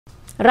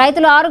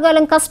రైతులు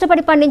ఆరుగాలం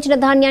కష్టపడి పండించిన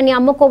ధాన్యాన్ని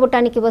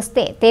అమ్ముకోవటానికి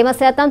వస్తే తేమ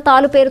శాతం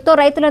తాలు పేరుతో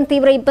రైతులను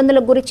తీవ్ర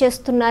ఇబ్బందులకు గురి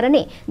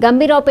చేస్తున్నారని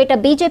గంభీరావుపేట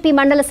బీజేపీ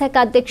మండల శాఖ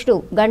అధ్యక్షుడు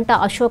గంటా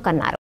అశోక్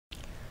అన్నారు.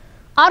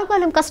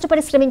 ఆరుగాలం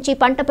కష్టపడి శ్రమించి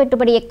పంట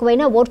పెట్టుబడి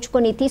ఎక్కువైనా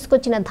ఓర్చుకొని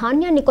తీసుకొచ్చిన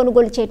ధాన్యాన్ని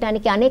కొనుగోలు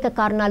చేయడానికి అనేక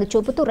కారణాలు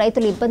చూపుతూ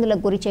రైతులు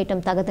ఇబ్బందులకు గురి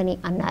చేయడం తగదని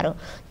అన్నారు.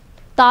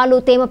 తాలు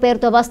తేమ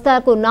పేరుతో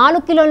బస్తాకు 4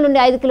 కిలోల నుండి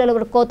 5 కిలోల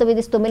వరకు కోత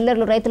విధిస్తూ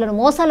మిల్లర్లు రైతులను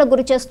మోసాలకు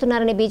గురి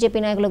చేస్తున్నారని బీజేపీ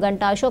నాయకులు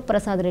గంటా అశోక్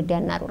ప్రసాద్ రెడ్డి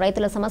అన్నారు.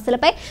 రైతుల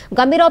సమస్యలపై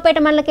గంభీరావుపేట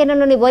మండల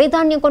కేంద్రంలోని వరి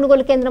ధాన్యం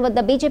కొనుగోలు కేంద్రం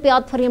వద్ద బీజేపీ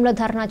ఆధ్వర్యంలో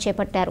ధర్నా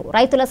చేపట్టారు.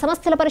 రైతుల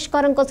సమస్యల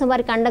పరిష్కారం కోసం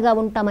వారికి అండగా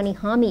ఉంటామని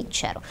హామీ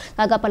ఇచ్చారు.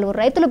 కాగా పలువురు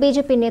రైతులు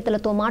బీజేపీ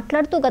నేతలతో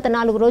మాట్లాడుతూ గత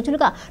 4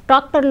 రోజులుగా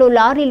ట్రాక్టర్లు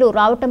లారీలు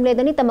రావటం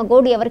లేదని, తమ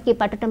గోడు ఎవరికీ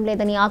పట్టడం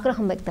లేదని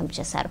ఆగ్రహం వ్యక్తం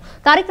చేశారు.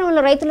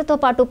 కార్యక్రమంలో రైతులతో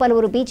పాటు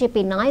పలువురు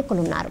బీజేపీ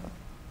నాయకులున్నారు.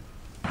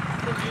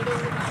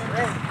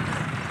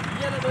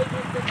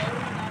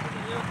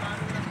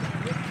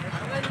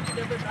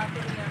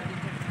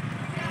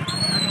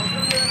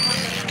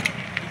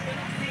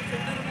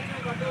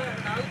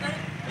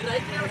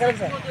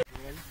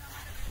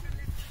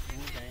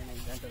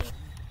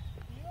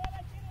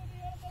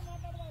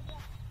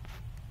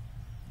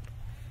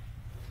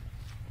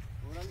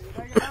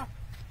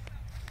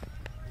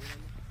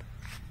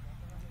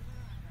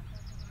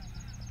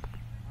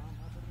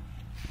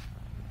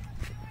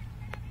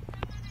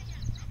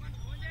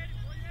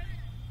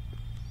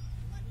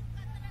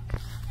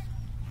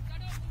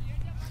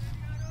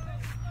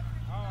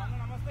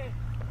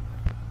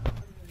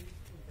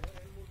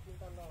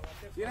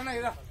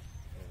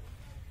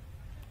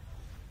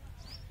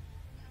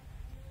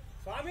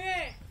 स्वामी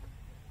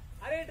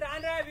अरे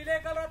रा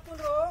विलेकल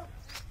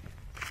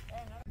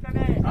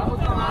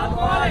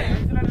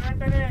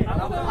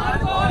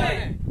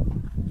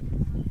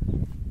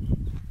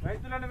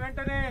రైతులను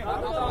వెంటనే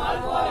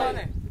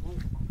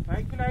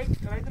రైతుల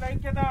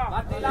ఐక్యత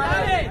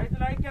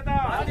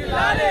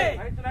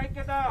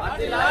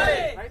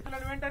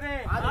రైతులను వెంటనే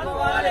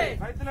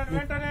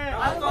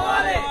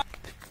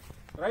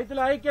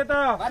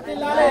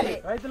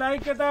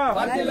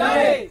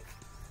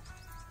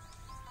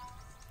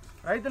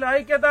రైతుల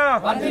ఐక్యత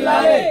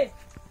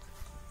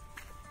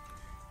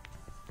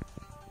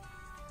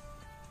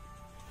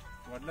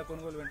వడ్ల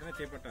కొనుగోలు వెంటనే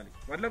చేపట్టాలి.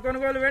 వడ్ల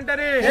కొనుగోలు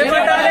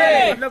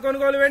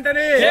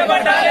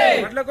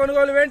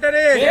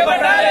వెంటనే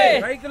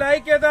రైతుల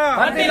ఐక్యత